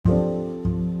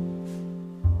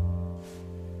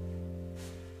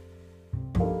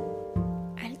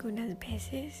Muchas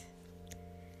veces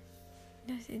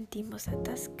nos sentimos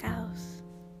atascados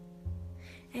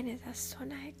en esa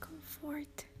zona de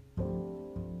confort.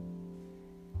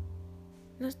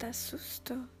 Nos da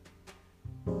susto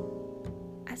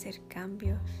hacer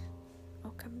cambios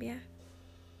o cambiar.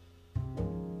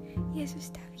 Y eso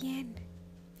está bien,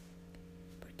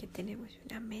 porque tenemos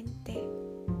una mente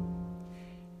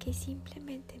que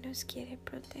simplemente nos quiere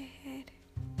proteger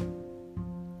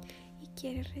y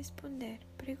quiere responder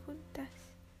preguntas.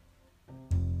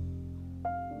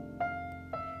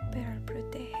 Pero al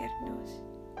protegernos,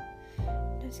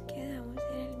 nos quedamos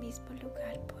en el mismo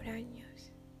lugar por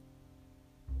años.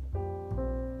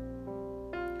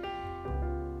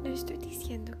 No estoy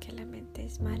diciendo que la mente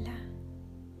es mala,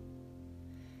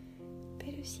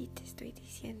 pero sí te estoy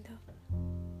diciendo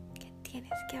que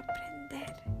tienes que aprender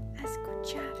a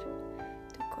escuchar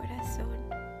tu corazón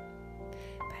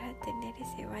para tener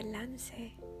ese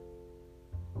balance.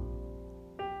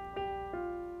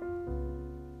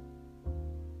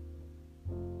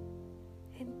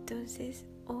 Entonces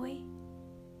hoy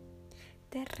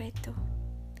te reto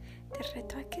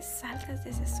a que salgas de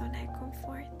esa zona de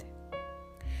confort.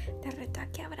 Te reto a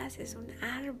que abraces un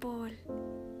árbol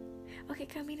o que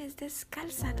camines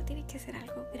descalza. No tiene que ser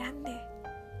algo grande,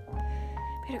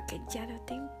 pero que ya no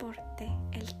te importe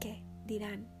el que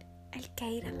dirán, el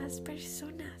que irán las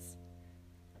personas.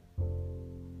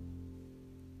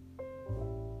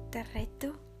 Te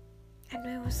reto a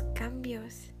nuevos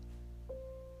cambios,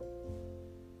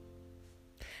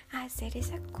 a hacer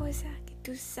esa cosa que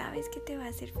tú sabes que te va a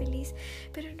hacer feliz,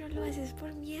 pero no lo haces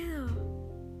por miedo.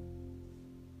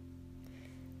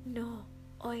 No,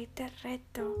 hoy te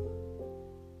reto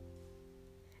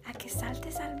a que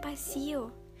saltes al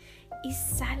vacío y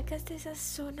salgas de esa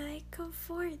zona de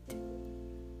confort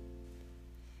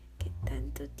que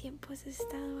tanto tiempo has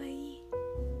estado ahí,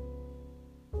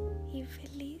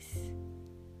 infeliz,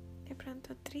 de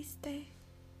pronto triste.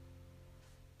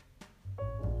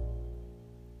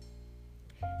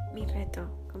 Mi reto,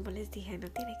 como les dije, no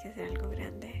tiene que ser algo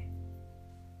grande,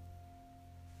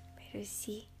 pero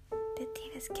sí te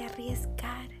tienes que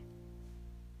arriesgar.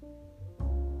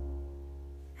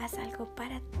 Haz algo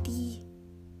para ti.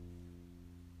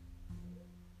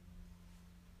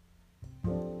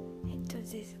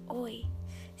 Entonces hoy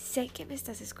sé que me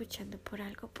estás escuchando por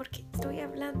algo, porque estoy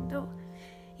hablando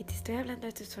y te estoy hablando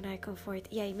de tu zona de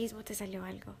confort y ahí mismo te salió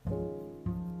algo.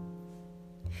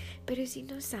 Pero si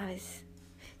no sabes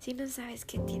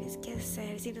qué tienes que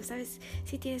hacer, si no sabes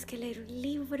si tienes que leer un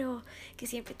libro que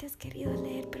siempre te has querido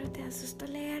leer pero te da susto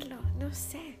leerlo, no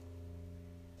sé.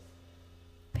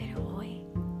 Pero hoy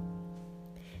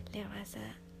le vas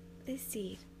a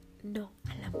decir no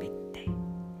a la mente.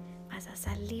 Vas a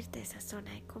salir de esa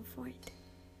zona de confort.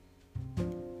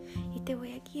 Y te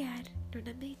voy a guiar en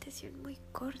una meditación muy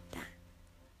corta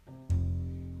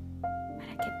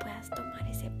para que puedas tomar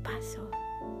ese paso.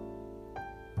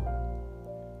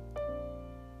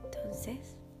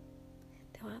 Entonces,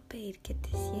 te voy a pedir que te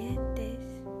sientes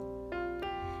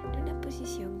en una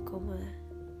posición cómoda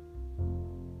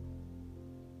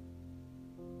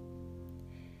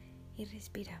y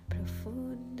respira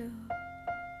profundo.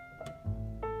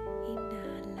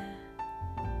 Inhala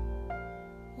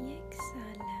y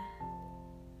exhala.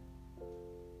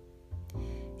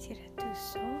 Cierra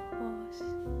tus ojos.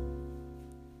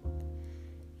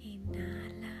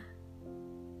 Inhala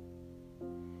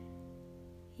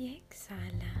y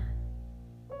exhala.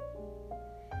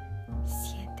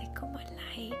 Siente como el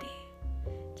aire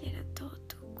llena todo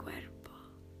tu cuerpo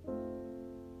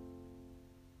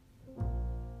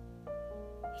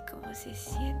y cómo se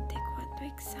siente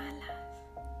cuando exhalas.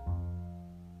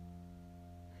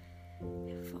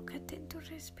 Enfócate en tu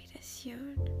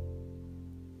respiración.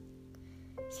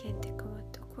 Siente cómo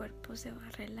tu cuerpo se va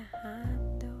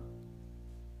relajando.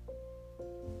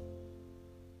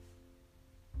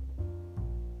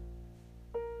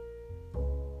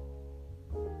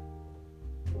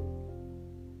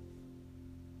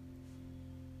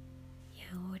 Y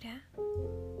ahora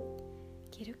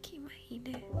quiero que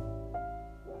imagines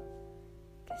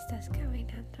que estás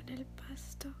caminando en el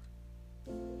pasto,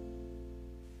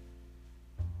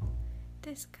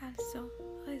 descalzo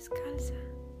o descalza.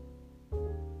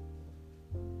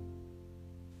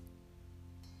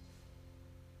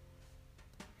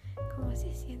 ¿Cómo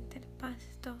se siente el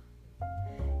pasto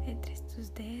entre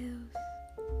tus dedos,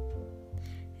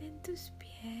 en tus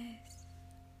pies?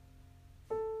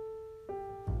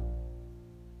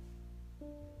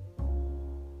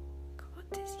 ¿Cómo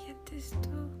te sientes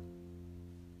tú?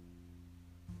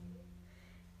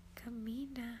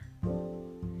 Camina,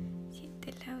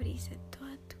 siente la brisa en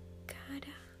toda tu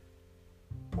cara.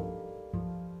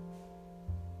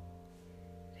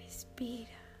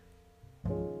 Respira.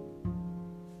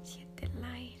 Siente el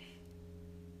aire.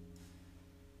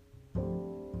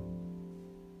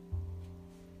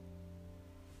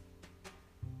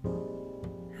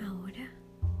 Ahora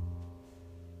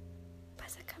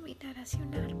vas a caminar hacia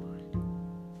un árbol.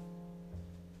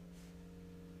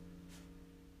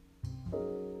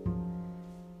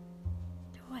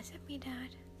 Lo vas a mirar.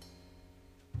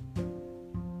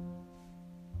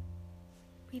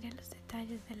 Mira los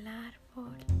detalles del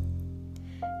árbol,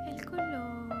 el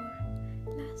color,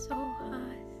 las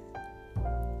hojas.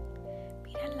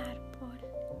 Mira el árbol.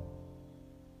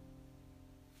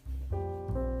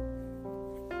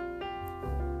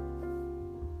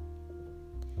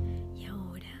 Y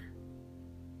ahora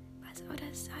vas a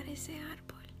abrazar ese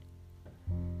árbol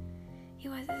y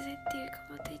vas a sentir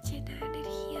cómo te llena de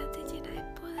energía, te llena de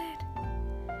poder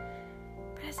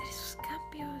para hacer esos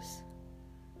cambios.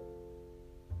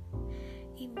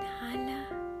 Inhala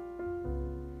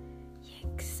y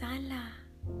exhala.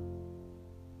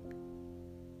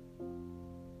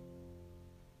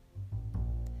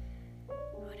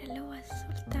 Ahora lo vas a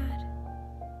soltar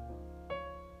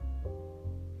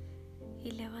y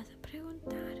le vas a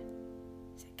preguntar.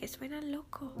 Sé que suena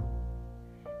loco,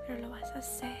 pero lo vas a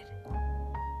hacer.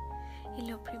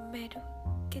 Y lo primero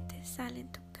que te sale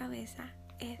en tu cabeza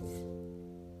es: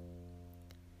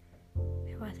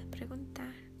 me vas a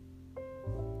preguntar,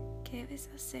 ¿qué debes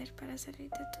hacer para salir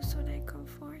de tu zona de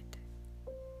confort?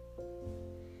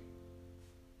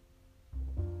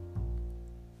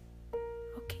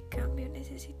 ¿O qué cambio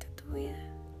necesita tu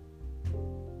vida?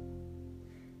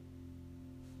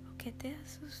 ¿O qué te da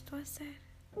susto hacer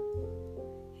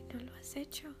y no lo has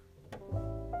hecho?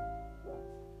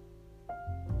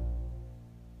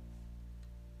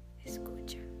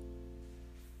 Escucha.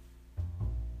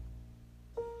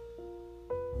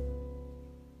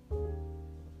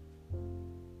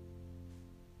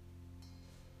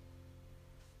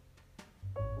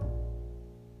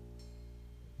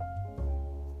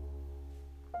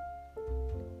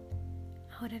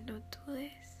 Ahora no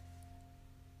dudes.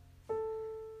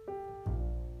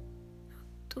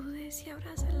 No dudes y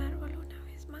abraza el árbol una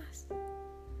vez más.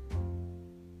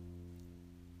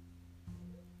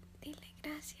 Dile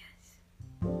gracias.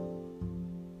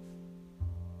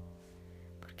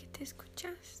 Porque te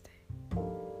escuchaste.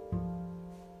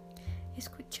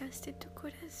 Escuchaste tu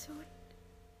corazón.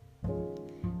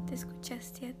 Te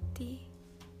escuchaste a ti.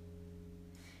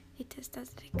 Y te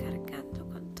estás recargando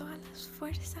con todas las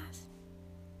fuerzas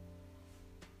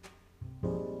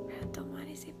para tomar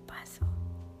ese paso.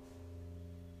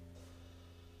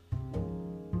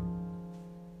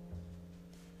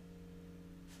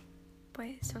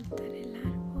 Puedes soltar el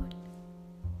árbol,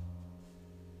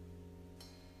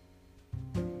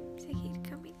 seguir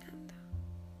caminando.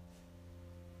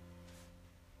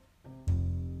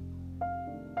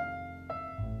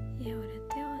 Y ahora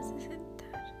te vas a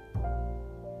sentar.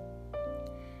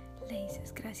 Le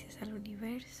dices gracias al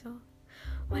universo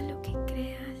o a lo que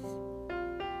creas.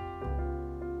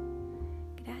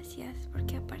 Gracias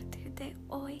porque a partir de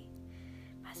hoy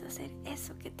vas a hacer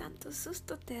eso que tanto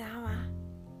susto te daba.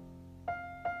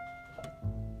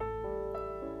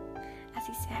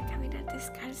 Así sea caminar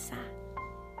descalza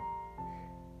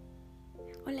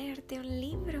o leerte un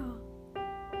libro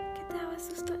que te daba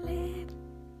susto leer.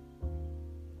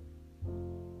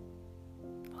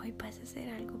 Hoy vas a hacer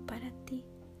algo para ti.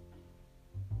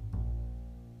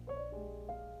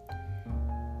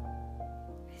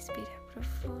 Respira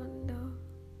profundo.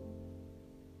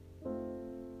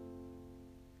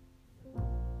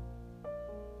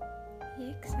 Y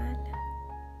exhala.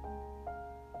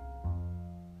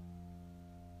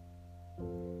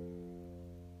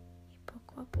 Y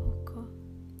poco a poco,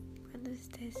 cuando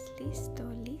estés listo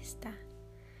o lista,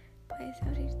 puedes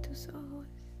abrir tus ojos.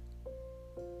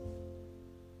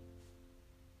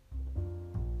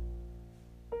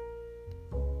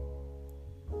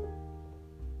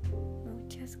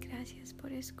 Muchas gracias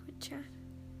por escuchar.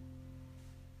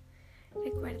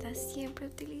 Recuerda siempre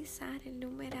utilizar el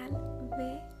numeral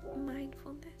B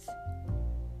Mindfulness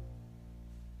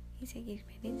y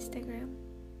seguirme en Instagram.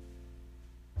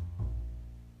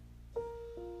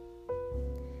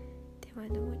 Te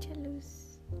mando mucha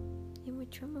luz y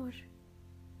mucho amor.